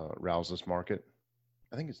Rouse's Market.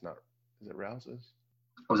 I think it's not. Is it Rouse's?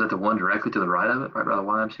 Was that the one directly to the right of it, right by the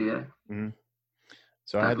YMCA? Mm-hmm.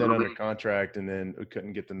 So I had that under contract, and then we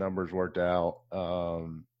couldn't get the numbers worked out,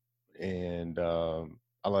 and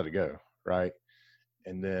I let it go, right?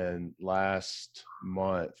 And then last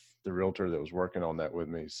month, the realtor that was working on that with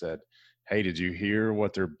me said, "Hey, did you hear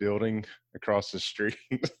what they're building across the street?"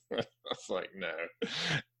 I was like, "No."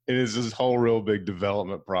 It is this whole real big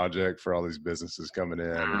development project for all these businesses coming in,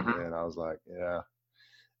 and I was like, "Yeah."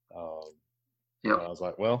 I was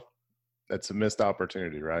like, "Well, that's a missed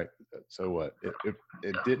opportunity, right?" So what?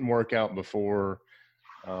 It didn't work out before.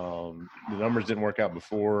 The numbers didn't work out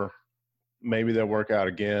before. Maybe they'll work out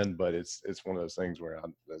again, but it's one of those things where I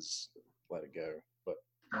just let it go. But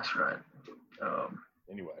that's right.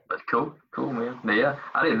 Anyway, but cool, man. But yeah,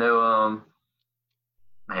 I didn't know.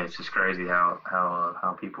 Man, it's just crazy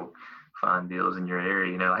how people find deals in your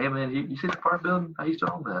area. Hey man, you see the park building? I used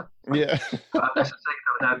to own that. Yeah. That's the second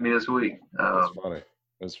time it happened to me this week.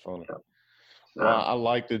 That's funny. Well, I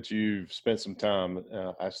like that you've spent some time.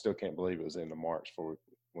 I still can't believe it was in March when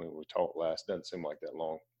we talked last. Doesn't seem like that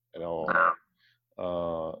long at all.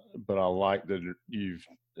 No. But I like that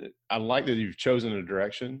you've chosen a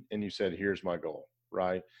direction and you said, "Here's my goal,"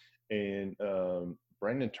 right? And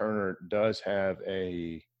Brandon Turner does have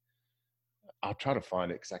I'll try to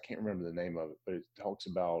find it because I can't remember the name of it, but it talks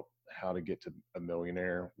about how to get to a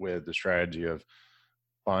millionaire with the strategy of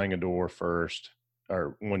buying a door first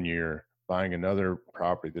or 1 year, buying another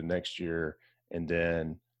property the next year, and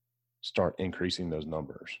then start increasing those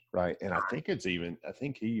numbers, right? And I think he even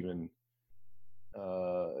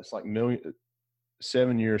it's like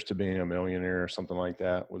 7 years to being a millionaire or something like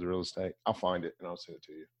that with real estate. I'll find it and I'll send it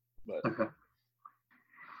to you. But okay.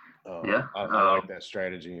 I like that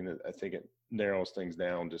strategy, and I think it narrows things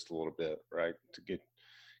down just a little bit, right? To get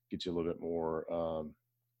you a little bit more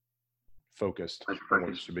focused on what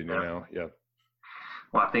you should be doing now. Yeah.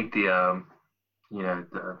 Well, I think the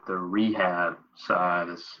rehab side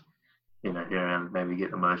is, here and maybe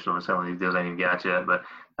getting emotional in some of these deals I ain't even got yet, but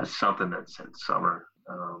that's something that since summer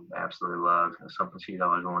absolutely loved. It's something she'd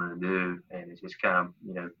always wanted to do, and it just kind of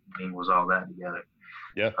mingles all that together.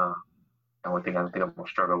 Yeah. The only thing I think I'm gonna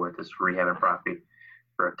struggle with is rehabbing property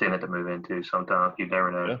for a tenant to move into. Sometimes you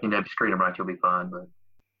never know. Yeah. If you screen them right, you'll be fine. But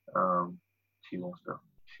she wants to.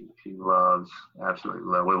 She loves, absolutely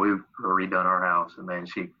love. We've redone our house, and man,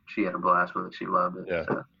 she had a blast with it. She loved it. Yeah.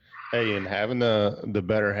 So. Hey, and having the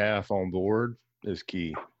better half on board is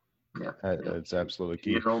key. Yeah. It's absolutely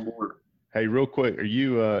key. She's on board. Hey, real quick, are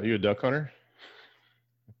you a duck hunter?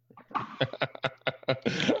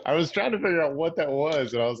 I was trying to figure out what that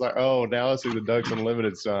was, and I was like, "Oh, now I see the Ducks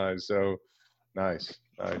Unlimited sign." So, nice.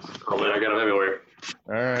 Oh man, I got them everywhere.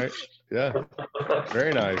 All right, yeah,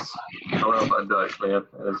 very nice. I love my ducks, man.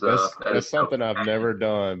 That's something I've never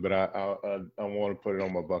done, but I want to put it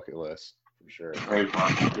on my bucket list for sure. Here's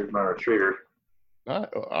my retriever. All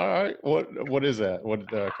right. What is that? What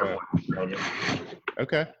kind of?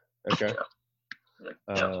 Okay. Yeah.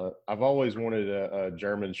 I've always wanted a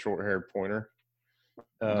German short-haired pointer.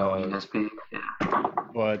 ESP. Yeah.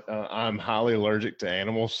 But I'm highly allergic to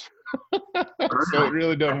animals. So it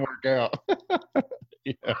really doesn't work out.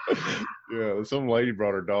 Yeah. Some lady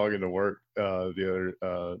brought her dog into work earlier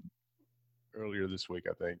this week,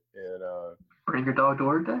 I think. And bring your dog to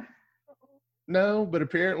work day? No, but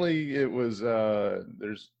apparently it was.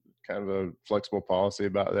 There's kind of a flexible policy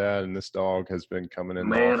about that, and this dog has been coming in.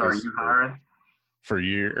 Man, the office are you hiring? For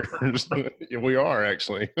years. Yeah, we are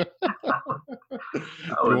actually. You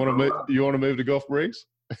want to move to Gulf Breeze?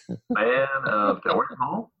 Man, can I work from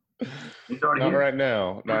home? Not right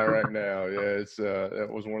now. Yeah, it's that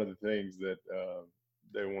was one of the things that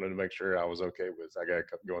they wanted to make sure I was okay with. I got to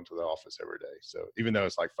go into the office every day. So even though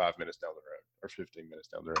it's like 5 minutes down the road or 15 minutes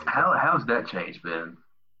down the road. How's that change been?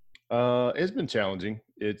 It's been challenging.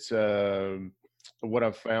 It's what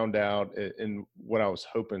I've found out, and what I was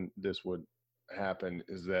hoping this would happen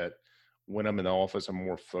is that when I'm in the office, I'm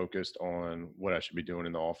more focused on what I should be doing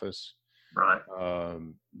in the office. Right.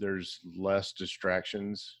 There's less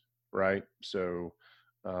distractions. Right. So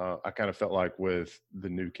I kind of felt like with the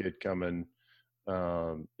new kid coming,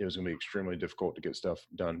 it was going to be extremely difficult to get stuff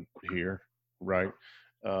done here. Right.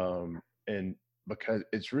 And because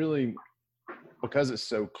it's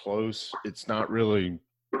so close, it's not really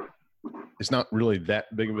that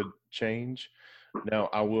big of a change. Now,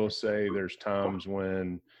 I will say there's times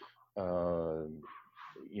when,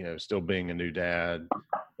 still being a new dad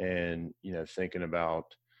and, thinking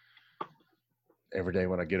about every day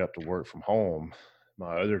when I get up to work from home,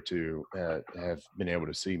 my other two have been able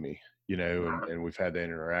to see me, and we've had that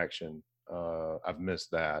interaction. I've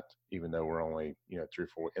missed that, even though we're only, 3 or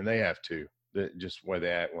 4, and they have too. Just the way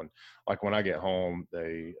they act when I get home,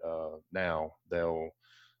 now they'll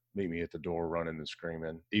meet me at the door running and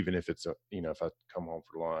screaming, even if it's if I come home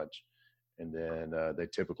for lunch, and then they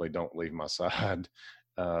typically don't leave my side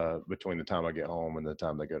between the time I get home and the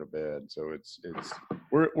time they go to bed. So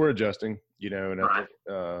we're adjusting, and I think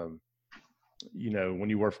when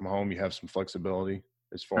you work from home, you have some flexibility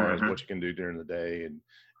as far as what you can do during the day, and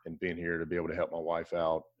being here to be able to help my wife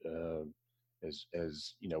out. As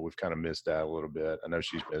we've kind of missed that a little bit. I know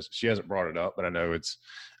she hasn't brought it up, but I know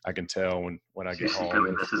I can tell when I get home.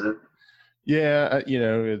 Really misses it. Yeah. I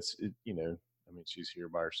mean, she's here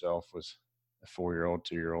by herself with a 4-year-old,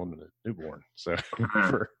 2-year-old, and a newborn. So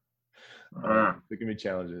there can be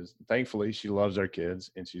challenges. Thankfully, she loves our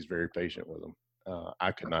kids and she's very patient with them.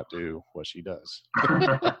 I could not do what she does.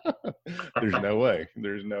 There's no way.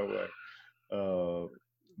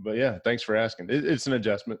 But yeah, thanks for asking. It's an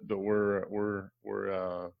adjustment, but we're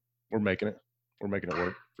making it. We're making it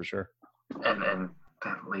work for sure. And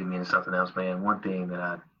that leads me into something else, man. One thing that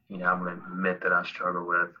I'm going to admit that I struggle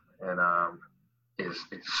with, and is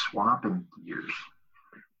swapping gears.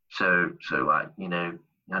 So like, I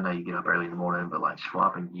know you get up early in the morning, but like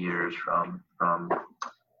swapping gears from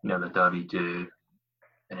the W-2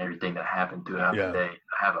 and everything that happened throughout the day.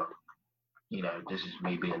 I have this is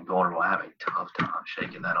me being vulnerable. I have a tough time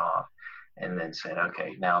shaking that off, and then saying,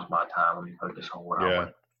 okay, now's my time. Let me focus on what I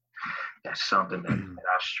want. That's something that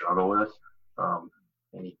I struggle with.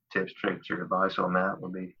 Any tips, tricks, or advice on that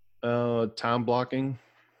would be? Time blocking.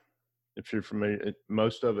 If you're familiar,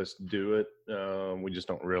 most of us do it. We just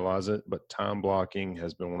don't realize it. But time blocking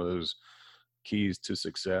has been one of those keys to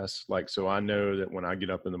success. Like, so I know that when I get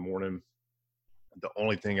up in the morning, the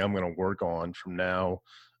only thing I'm going to work on from now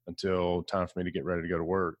until time for me to get ready to go to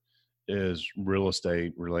work is real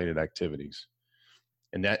estate related activities.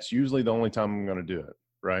 And that's usually the only time I'm going to do it.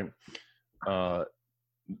 Right.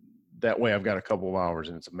 That way I've got a couple of hours,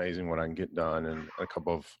 and it's amazing what I can get done in a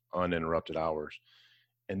couple of uninterrupted hours.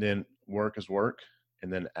 And then work is work.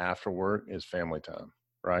 And then after work is family time.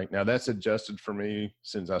 Right. Now that's adjusted for me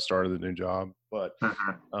since I started the new job, but,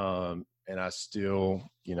 and I still,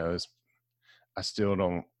 I still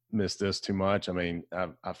don't miss this too much. I mean,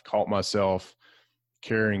 I've caught myself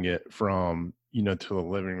carrying it from, to the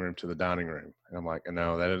living room to the dining room. And I'm like,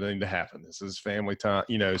 no, that doesn't need to happen. This is family time,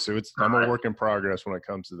 so I'm a work in progress when it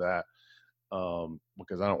comes to that.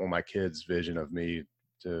 Because I don't want my kids' vision of me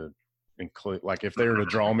to include, like if they were to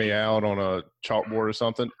draw me out on a chalkboard or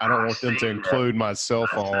something, I don't want them to include my cell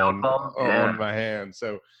phone on my hand.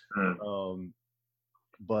 So,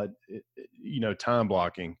 but time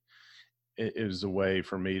blocking is a way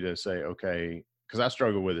for me to say, okay, because I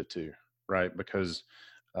struggle with it too, right? Because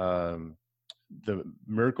the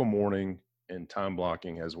Miracle Morning and time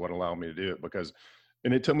blocking is what allowed me to do it, because,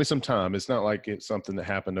 and it took me some time. It's not like it's something that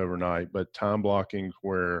happened overnight, but time blocking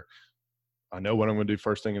where I know what I'm going to do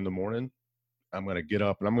first thing in the morning. I'm going to get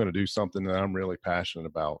up and I'm going to do something that I'm really passionate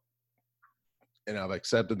about. And I've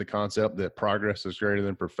accepted the concept that progress is greater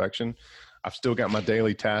than perfection. I've still got my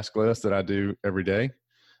daily task list that I do every day.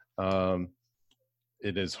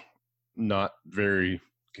 It is not very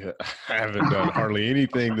good. I haven't done hardly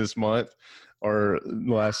anything this month or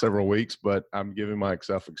the last several weeks, but I'm giving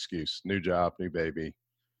myself excuse. New job, new baby.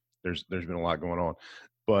 There's been a lot going on,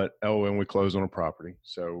 but and we closed on a property.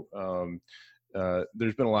 So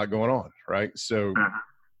there's been a lot going on, right? So,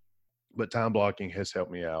 but time blocking has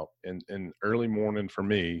helped me out, and early morning for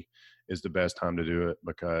me is the best time to do it,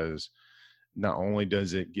 because not only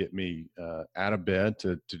does it get me out of bed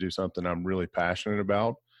to do something I'm really passionate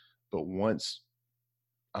about, but once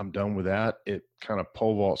I'm done with that, it kind of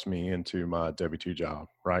pole vaults me into my W-2 job,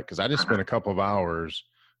 right? Because I just spent a couple of hours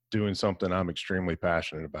doing something I'm extremely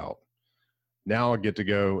passionate about. Now I get to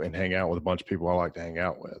go and hang out with a bunch of people I like to hang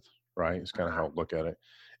out with, right? It's kind of how I look at it.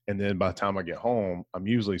 And then by the time I get home, I'm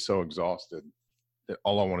usually so exhausted that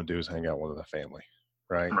all I want to do is hang out with the family,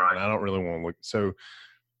 right? And I don't really want to look. So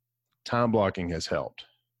time blocking has helped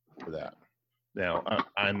for that. Now,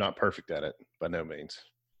 I'm not perfect at it by no means.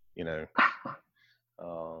 You know,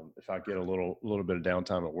 if I get a little bit of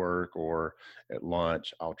downtime at work or at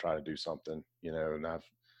lunch, I'll try to do something, you know, and I've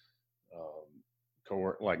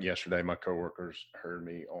like yesterday, my coworkers heard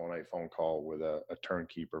me on a phone call with a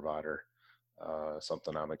turnkey provider,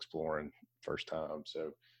 something I'm exploring first time.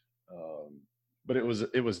 So, but it was a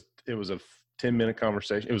 10-minute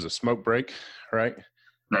conversation. It was a smoke break, right?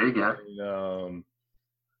 There you go. And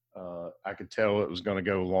I could tell it was going to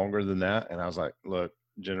go longer than that. And I was like, look,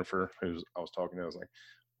 Jennifer, I was talking to, I was like,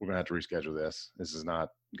 we're going to have to reschedule this. This is not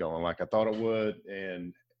going like I thought it would.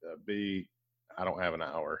 And B, I don't have an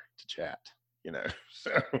hour to chat, you know?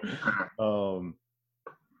 So,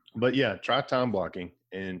 but yeah, try time blocking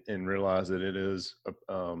and realize that it is,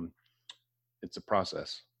 it's a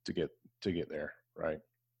process to get there. Right.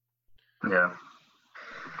 Yeah.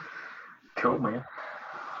 Cool, man.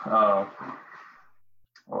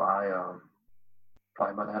 Well, I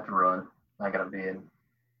probably about to have to run. I got to be an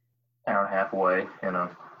hour and a half away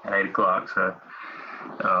at 8 o'clock. So,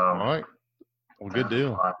 all right. Well, good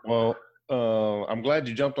deal. Well, I'm glad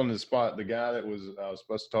you jumped on the spot. The guy that I was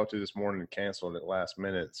supposed to talk to this morning canceled at last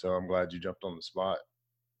minute. So I'm glad you jumped on the spot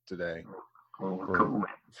today. Cool.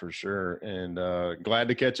 For sure. And glad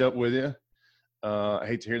to catch up with you. I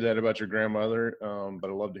hate to hear that about your grandmother, but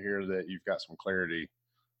I love to hear that you've got some clarity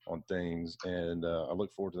on things, and I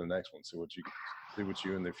look forward to the next one. See what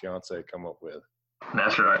you and the fiance come up with.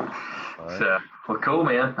 That's right. Right. So, well, cool,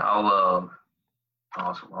 man. I'll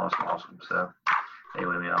awesome. So,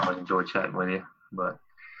 anyway, man, I always enjoy chatting with you. But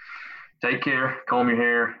take care. Comb your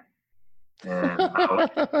hair, and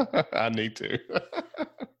I need to.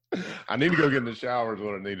 I need to go get in the shower is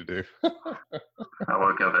what I need to do. I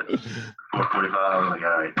woke up at 4:45. I was like,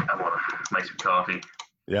 all right, I want to make some coffee.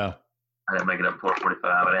 Yeah. I didn't make it up 4:45.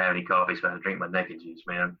 I didn't have any coffee, so I had to drink my naked juice,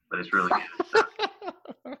 man. But it's really good.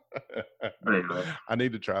 But anyway, I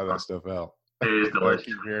need to try that stuff out. It is delicious. I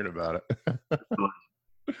keep hearing about it.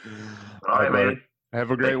 All right, man.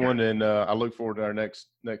 Have a great one, and I look forward to our next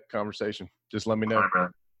conversation. Just let me know. All right,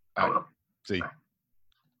 brother. I will. See you.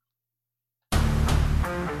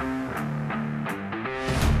 Bye.